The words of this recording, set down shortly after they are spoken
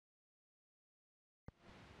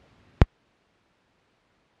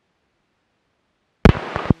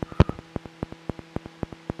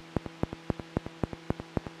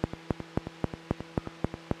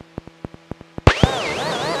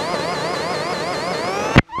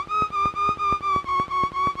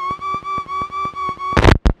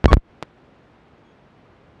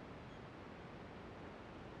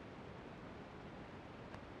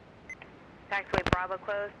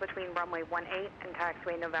18 and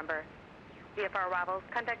taxiway November. VFR arrivals,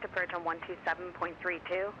 contact approach on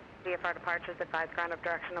 127.32. VFR departures advise ground of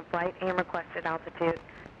direction of flight and requested altitude.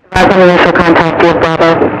 Advise on initial contact with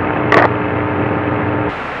Bravo.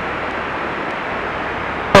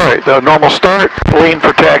 Alright, the normal start, lean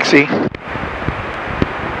for taxi.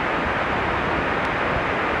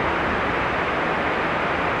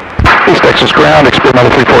 East Texas ground,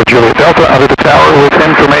 experimental 34 Juliet Delta under the tower with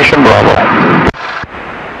information Bravo.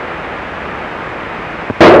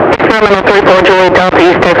 Experimental 34 Juliet Delta,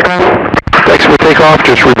 East Texas ground. Taxi will take off,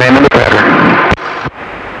 just remain in the pattern.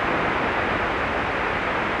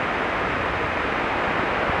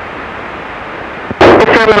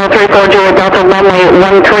 Experimental 34 Juliet Delta, runway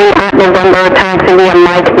 13 at November, taxi via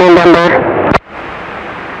Mike November.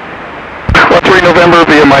 13 November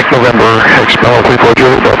via Mike November, experimental 34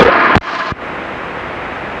 Juliet Delta.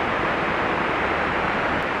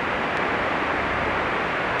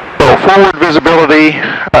 Forward visibility,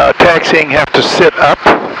 taxiing, have to sit up.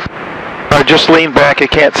 I just lean back, I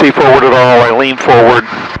can't see forward at all. I lean forward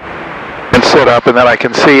and sit up, and then I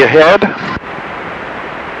can see ahead.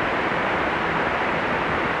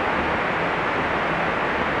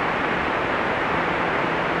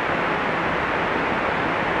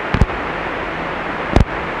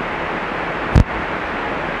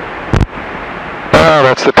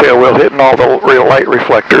 That's the tail wheel hitting all the real light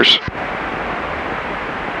reflectors.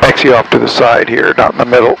 Taxi off to the side here, not in the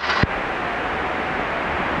middle.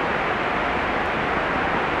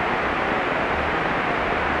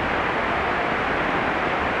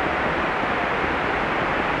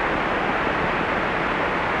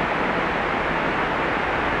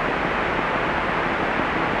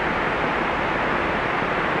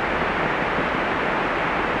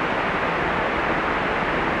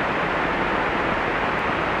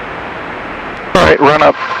 All right, run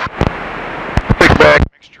up. Big bag.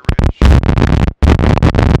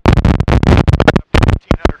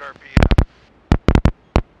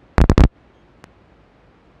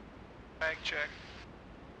 Bag check,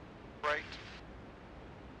 right,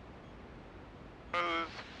 smooth,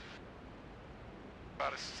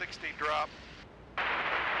 about a 60 drop,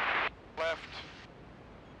 left,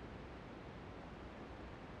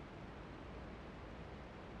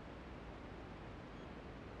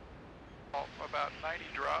 about 90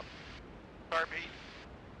 drop, start heat,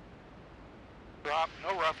 drop,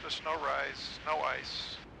 no roughness, no rise, no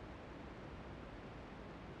ice,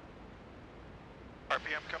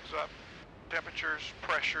 RPM comes up. Temperatures,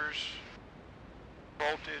 pressures,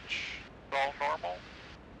 voltage, all normal.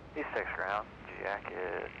 East Texas ground,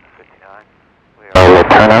 jacket 59. We are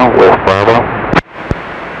turnout with Bravo.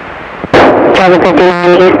 Jacket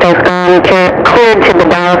 59, East Texas ground, cleared to the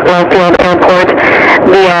Dallas Love Airport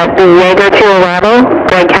via Jaeger to Arado,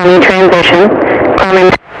 Bragg County transition.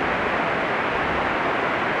 Climbing.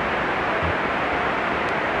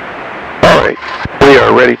 Alright, we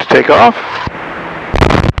are ready to take off.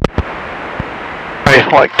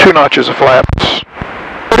 Like 2 notches of flaps.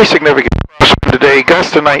 Pretty significant today.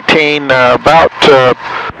 Gust of 19, about,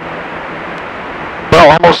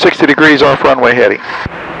 well, almost 60 degrees off runway heading.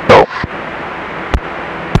 So,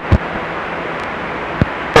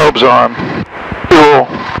 probes on, fuel,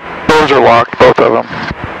 doors are locked, both of them.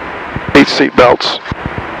 Seat belts.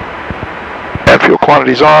 And fuel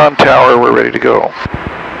quantities on, tower, we're ready to go.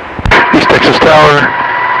 East Texas Tower,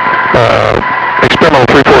 experimental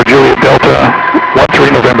 34 Juliet Delta.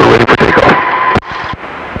 13 November, ready for takeoff.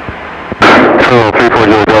 Experimental 34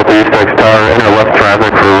 Juliet Delta, East Texas Tower, enter left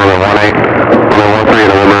traffic for runway 18, runway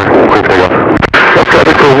 13 November, clear takeoff. Left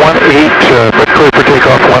traffic for 18, but clear for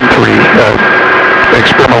takeoff 13,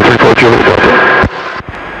 experimental 34 Juliet Delta.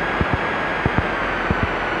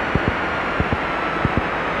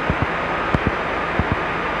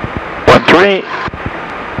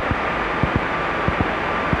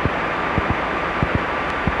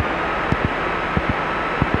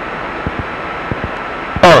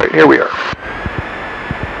 Alright, here we are.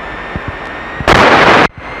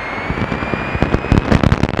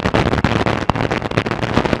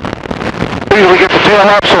 Usually get the tail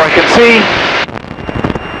up so I can see.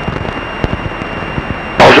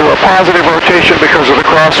 I'll do a positive rotation because of the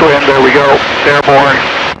crosswind. There we go. Airborne.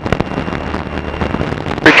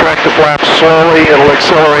 Retract the flaps slowly. It'll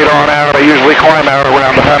accelerate on out. I usually climb out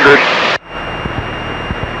around 100.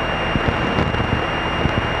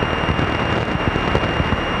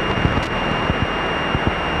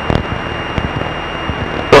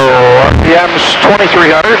 RPM's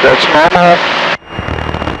 2300, that's normal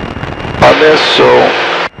on this, so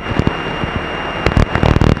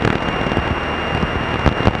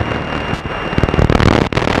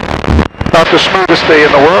not the smoothest day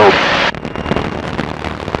in the world.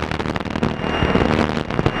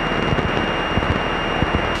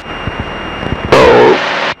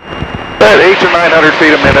 at 8 to 900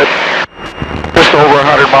 feet a minute. Just over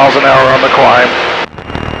 100 miles an hour on the climb.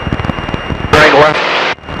 Turning left.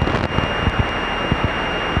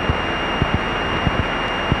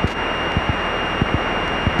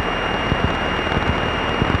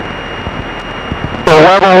 The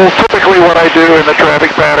level, typically what I do in the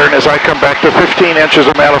traffic pattern is I come back to 15 inches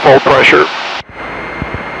of manifold pressure.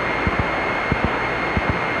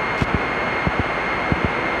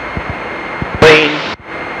 Lean.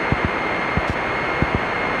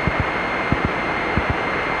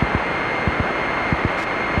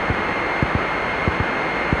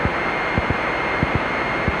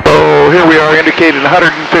 Here we are, indicated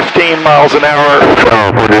 115 miles an hour.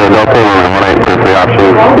 Oh, we're doing Delta 18, the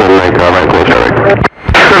option, then make right close traffic.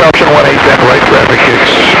 Good option 18, then right traffic,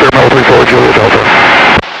 experimental 34 Julia Delta.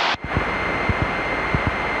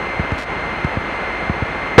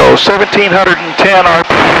 So 1710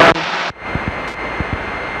 RPM,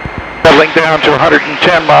 settling down to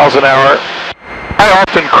 110 miles an hour. I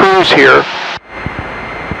often cruise here.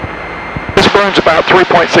 This burns about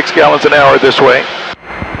 3.6 gallons an hour this way.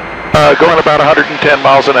 Going about 110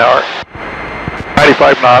 miles an hour,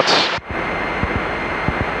 95 knots.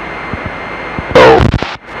 So,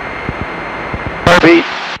 heartbeat,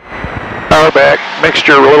 power back,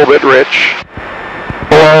 mixture a little bit rich.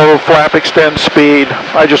 Below, flap extend speed.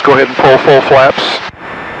 I just go ahead and pull full flaps.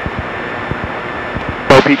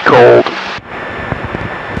 Heartbeat cold.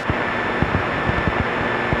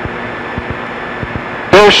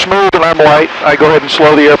 Very smooth and I'm light. I go ahead and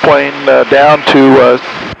slow the airplane down to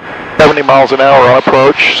 70 miles an hour on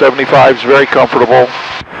approach. 75 is very comfortable.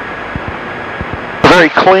 A very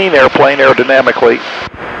clean airplane aerodynamically.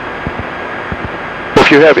 If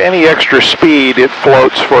you have any extra speed, it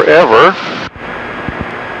floats forever.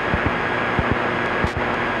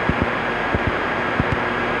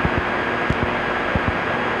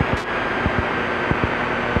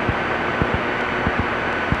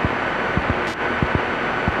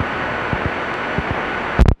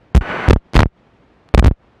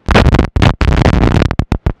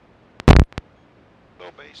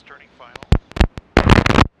 Turning final.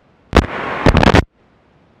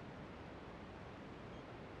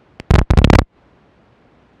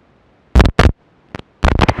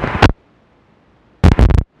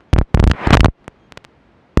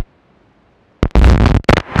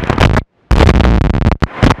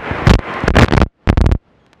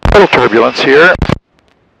 A little turbulence here.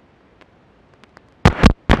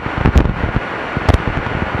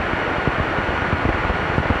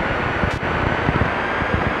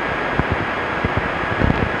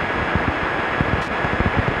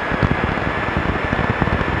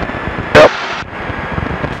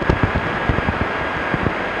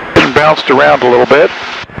 Bounced around a little bit.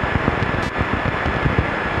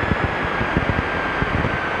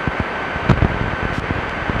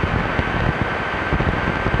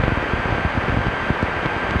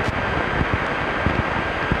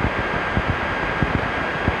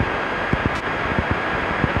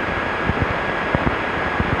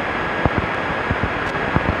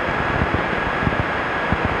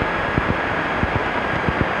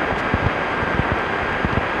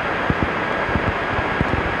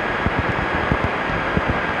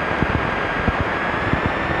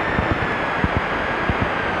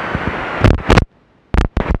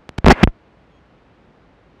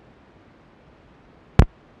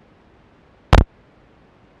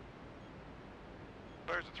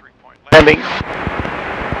 There's a 3-point landing.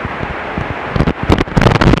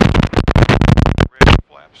 Raise the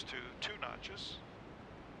flaps to 2 notches.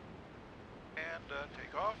 And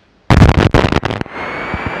take off.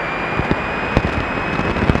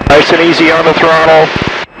 Nice and easy on the throttle.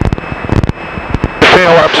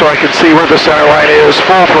 Tail up so I can see where the center line is.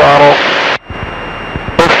 Full throttle.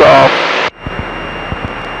 Lift off.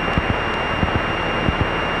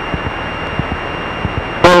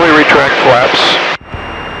 Slowly retract flaps.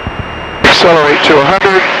 Accelerate to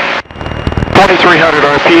 100, 2300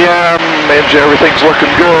 RPM, engine, everything's looking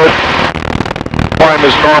good. Climb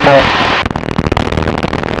is normal.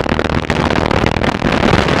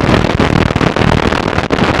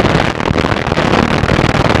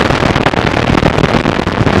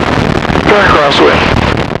 Turn crosswind.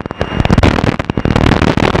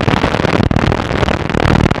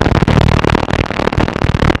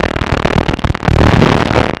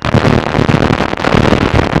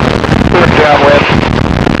 Downwind.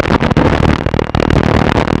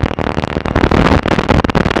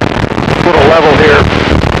 Little level here.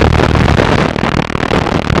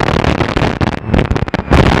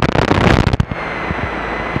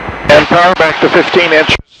 And power back to 15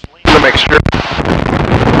 inches. Lean the mixture.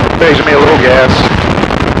 Saves me a little gas.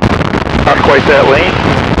 Not quite that lean.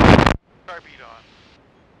 Carbeat on.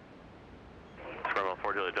 Experimental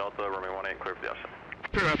 4 Juliet Delta, runway 18, clear for the option.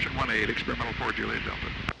 Clear option 18, experimental 4 Juliet Delta.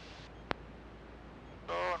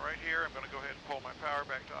 So, and right here, I'm going to go ahead and pull my power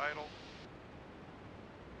back to idle.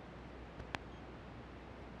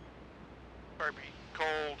 Carbeat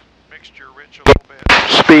cold, mixture rich a little bit.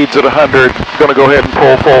 Speed's at 100. Going to go ahead and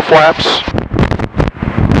pull full flaps.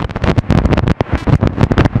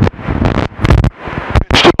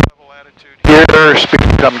 Pitch to level attitude here,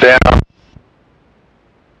 speed come down.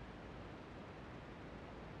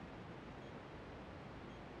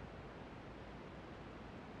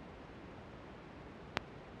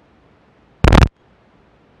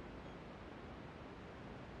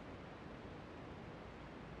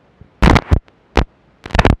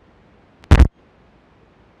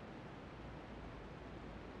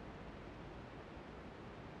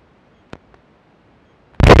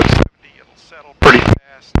 Settle pretty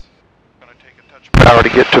fast. I'm going to take a touch of power to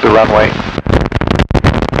get to the runway.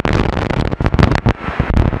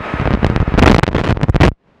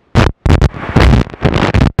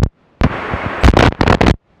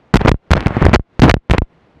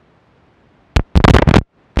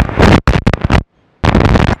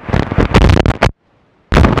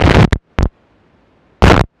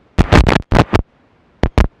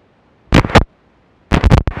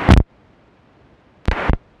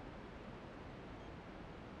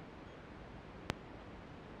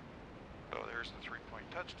 There's the 3-point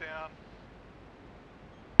touchdown.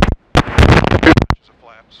 2 inches of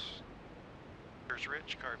flaps. Here's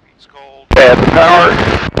rich, carbeat's cold. Add the power.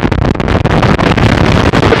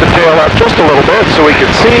 Put the tail out just a little bit so we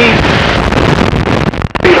can see.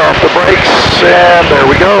 Feet off the brakes, and there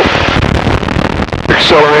we go.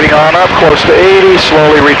 Accelerating on up, close to 80.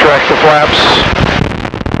 Slowly retract the flaps.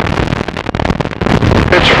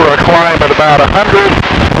 Pitch for a climb at about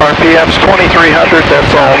 100. RPM's 2300,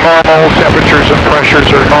 that's all normal. Temperatures and pressures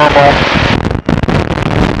are normal.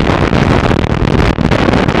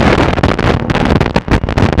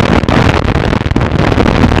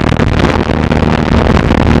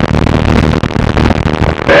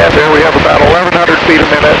 And there we have about 1100 feet a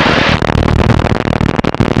minute.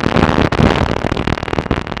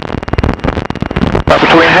 About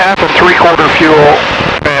between half and 3/4 fuel,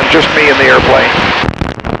 and just me in the airplane.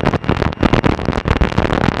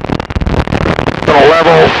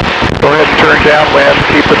 Level, go ahead and turn downwind,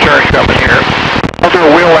 keep the turn coming here. I'll do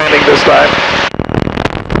a wheel landing this time.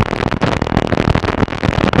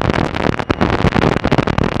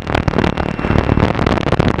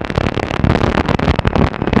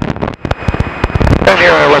 And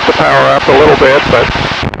here I let the power up a little bit, but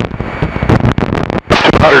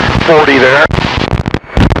 240 there.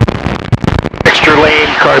 Extra lean,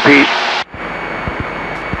 carbeat.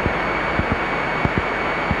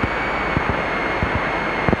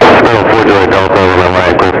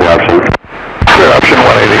 Option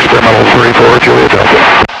 18, experimental 34, Juliet Delta.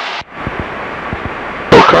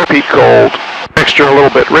 So carbeat cold, mixture a little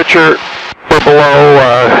bit richer. We're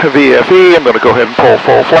below VFE. I'm going to go ahead and pull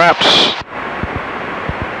full flaps.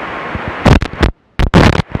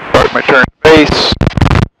 Start my turn base.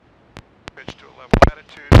 Pitch to a level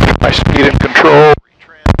attitude. My speed and control.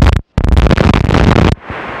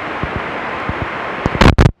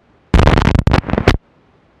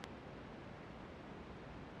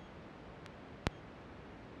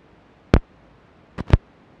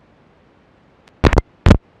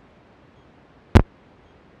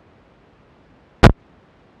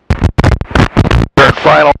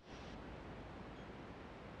 Final.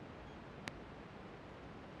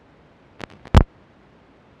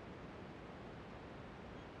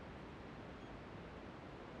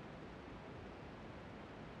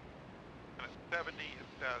 And at 70,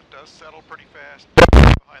 it does settle pretty fast.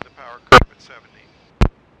 Behind the power curve at 70.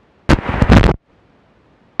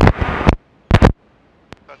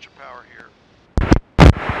 Touch of power here.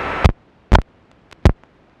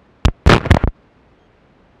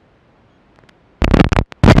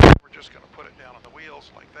 Just going to put it down on the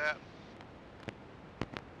wheels like that.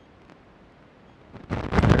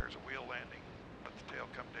 There's a wheel landing. Let the tail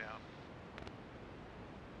come down.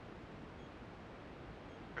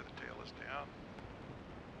 There the tail is down.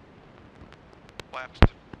 Flaps to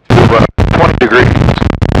 20 degrees.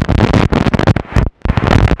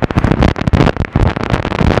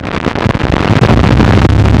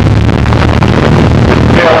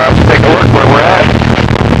 Tail out to take a look where we're at.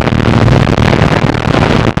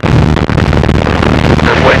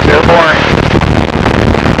 Airborne.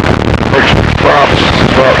 Props,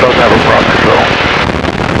 doesn't have a prop control.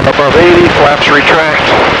 Above 80, flaps retract.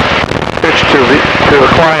 Pitch to the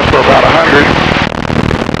climb for about 100.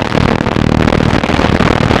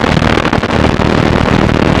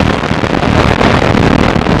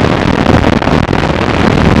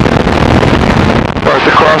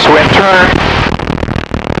 Crosswind turn.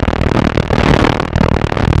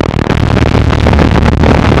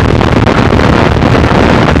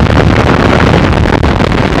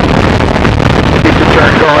 Keep the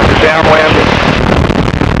turn going to downwind.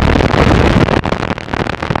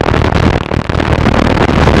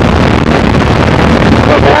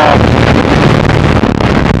 Level off.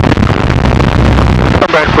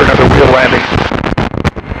 Come back for another wheel landing.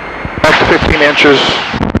 Back to 15 inches.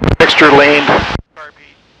 Mixture leaned.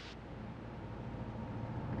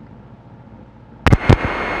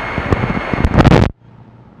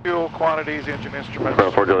 Fuel quantities, engine instruments.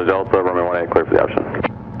 4 Juliet Delta, runway 18, clear for the option.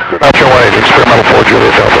 Option 18, experimental 4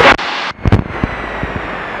 Juliet Delta.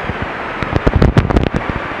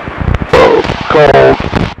 Whoa, cold.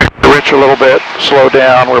 Rich a little bit. Slow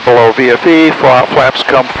down. We're below VFE. Flaps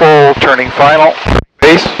come full. Turning final.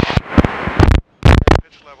 Base.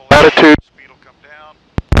 Pitch level latitude. Speed will come down.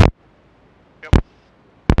 Yep.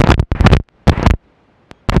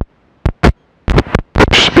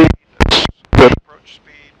 Speed. That's good approach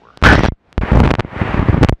speed. We're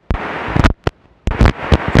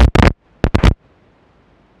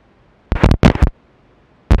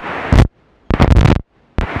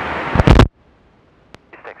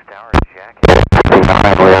Tower, Jack.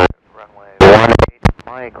 Runway 18,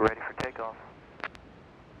 Mike, ready for takeoff.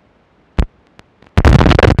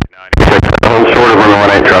 Hold short of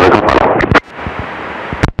runway 18, traffic on final.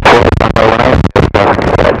 Runway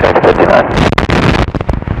 18, 59.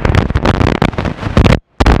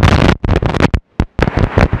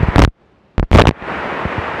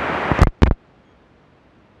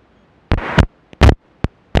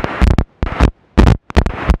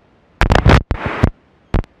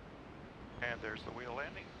 And there's the wheel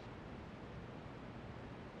landing.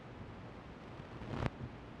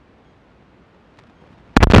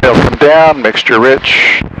 They'll come down, mixture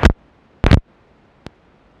rich.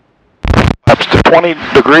 Ups to 20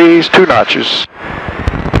 degrees, 2 notches.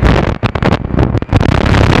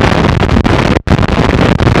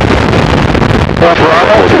 Throttle.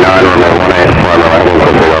 49, runway 18,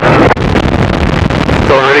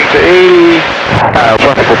 Go ready to 80.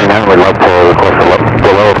 59, we're left for the course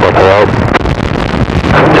below,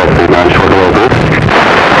 Jet 39, short below group.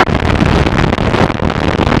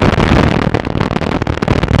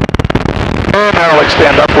 And now we'll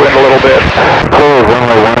extend upwind a little bit. Clear,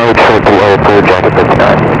 runway 18, short below, clear, jacket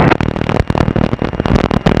 59.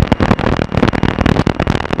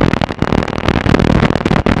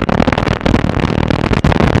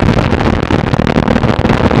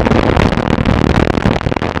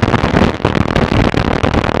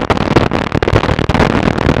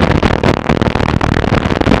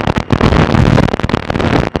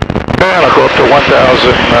 And I'll go up to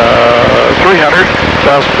 1,300,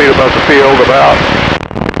 1,000 feet above the field about.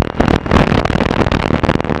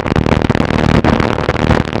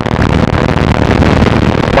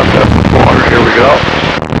 Here we go.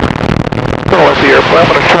 Gonna let the airplane, I'm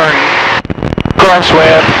gonna turn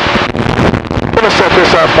crosswind. Gonna set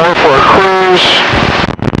this up more for a cruise.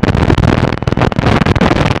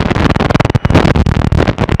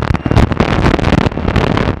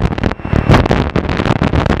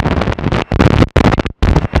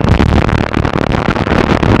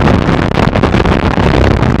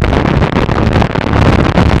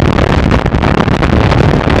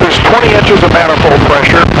 There's 20 inches of manifold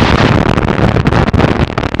pressure.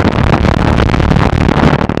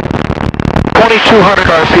 2,200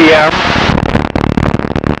 RPM.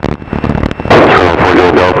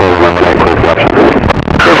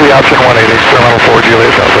 Curve the option 180, experimental 4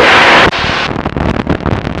 Juliet Delta.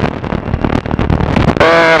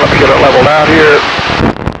 And let me get it leveled out here.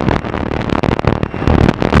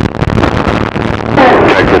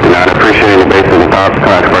 Jack 59, appreciate the base of the top,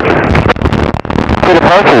 contact departure. For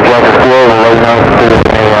departure, Jack is slow, we'll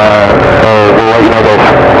let you know those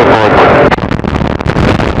reports.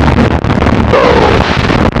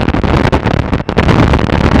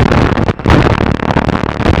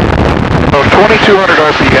 2,200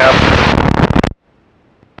 RPM.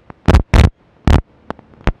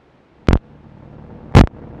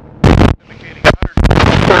 Indicating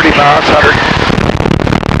 130 knots,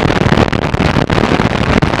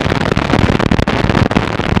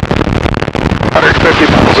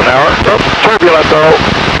 150 miles an hour. Oh, turbulent though.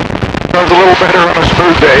 Runs a little better on a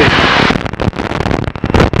smooth day.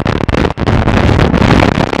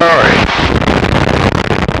 Alright.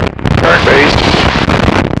 Turn base.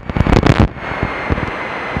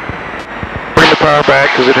 Power back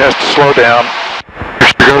because it has to slow down.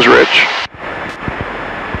 Here goes Rich.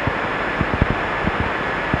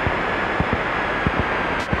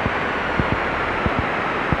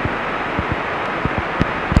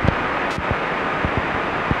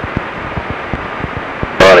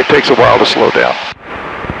 takes a while to slow down.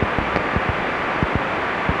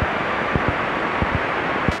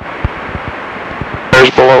 There's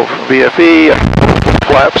below VFE,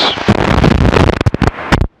 flaps.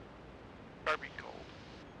 Starting cold.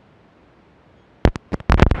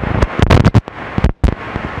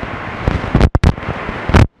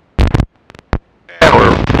 And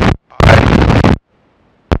we're high.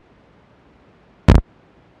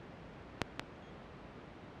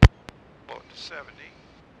 Blow it to 70.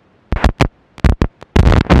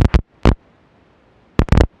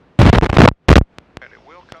 And it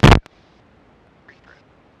will come in.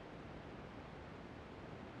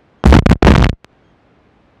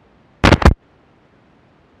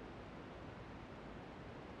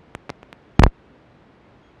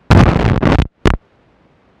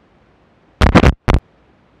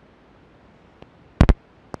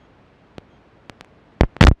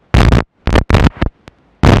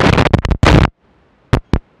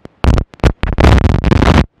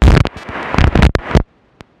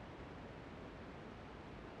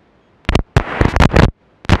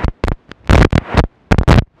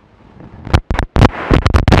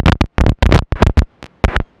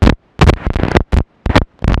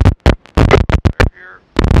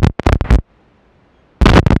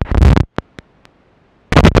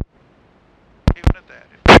 Even at that,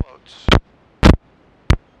 it floats a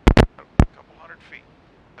couple hundred feet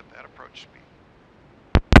at that approach speed.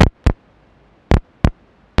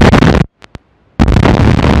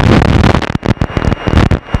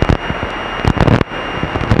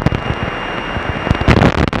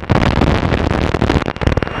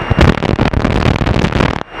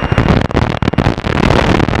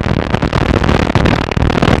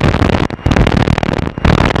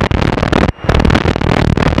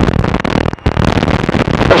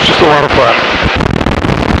 That's just a lot of fun.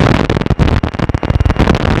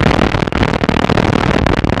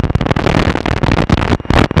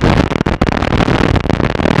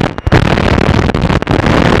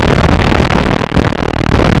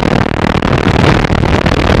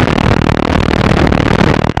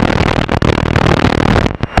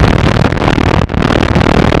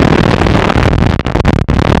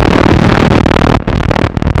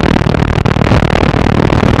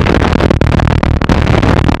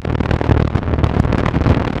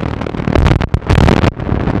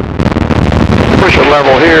 Push a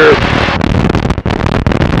level here.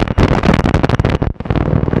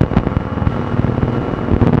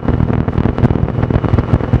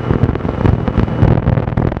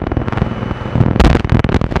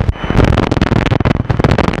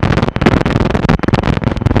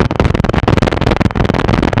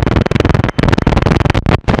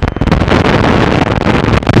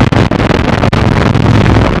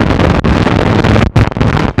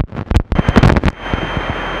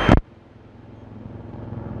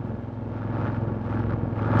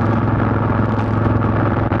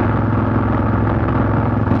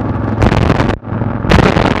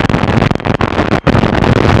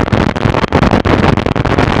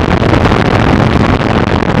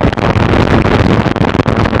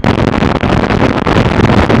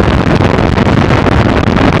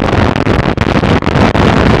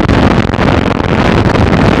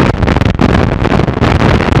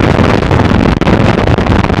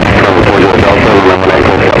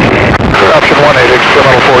 Option 18,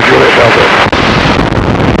 experimental 4 Juliet Delta.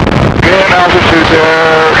 Gain altitude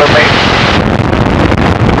there, remain.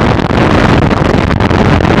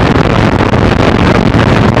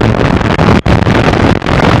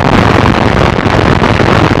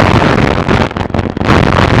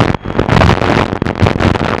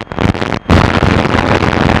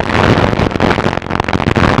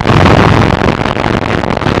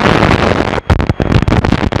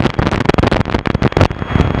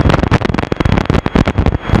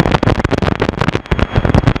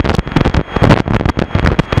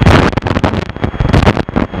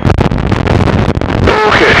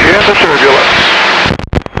 Into turbulence.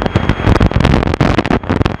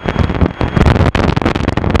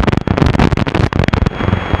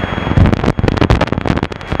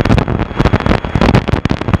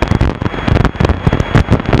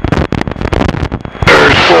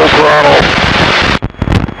 There's full throttle.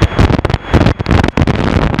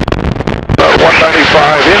 About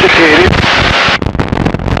 195 indicated.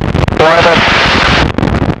 Deployment.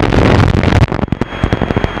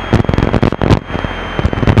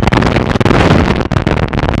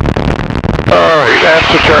 And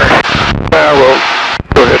to turn. Now we'll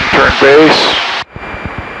go ahead and turn base.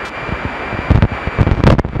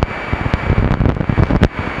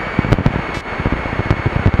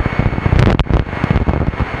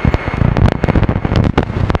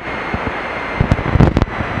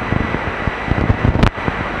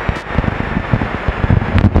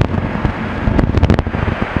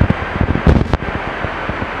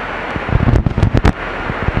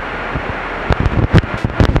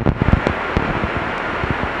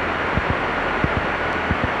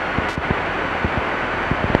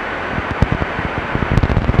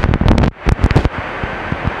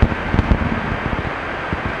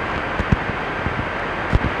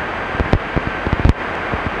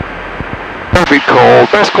 feet cold.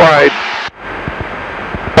 Best glide.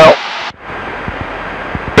 Well,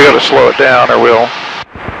 we got to slow it down or we'll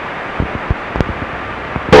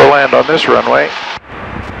land on this runway.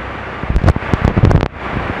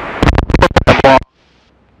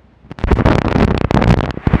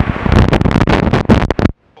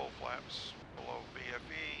 Full flaps below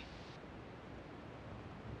VFE.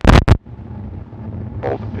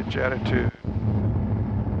 Hold the pitch attitude.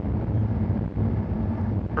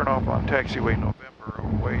 Turn off on taxiway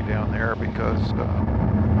November way down there because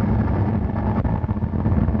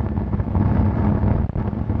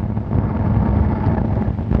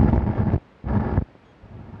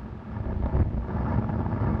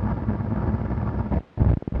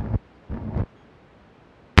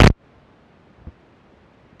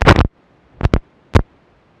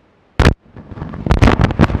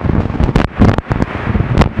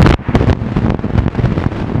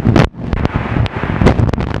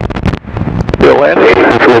we'll land.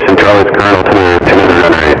 Information, Charlie's Colonel to the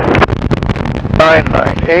runway.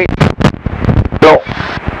 998. Go.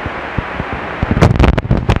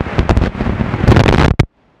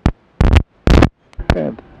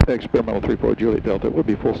 And experimental 34 Juliet Delta would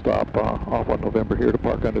be full stop off on November here to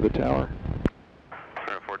park under the tower.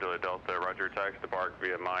 34 Juliet Delta, roger, taxi to park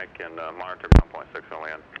via Mike and monitor ground point 6 and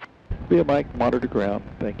land. Via Mike, monitor ground.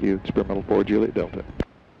 Thank you, experimental 4 Juliet Delta.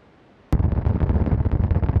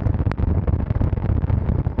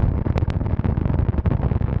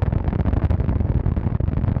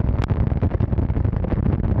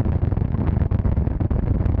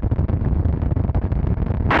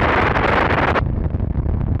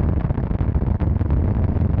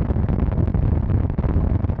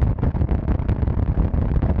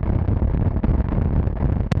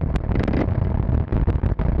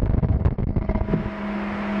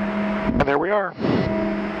 And there we are.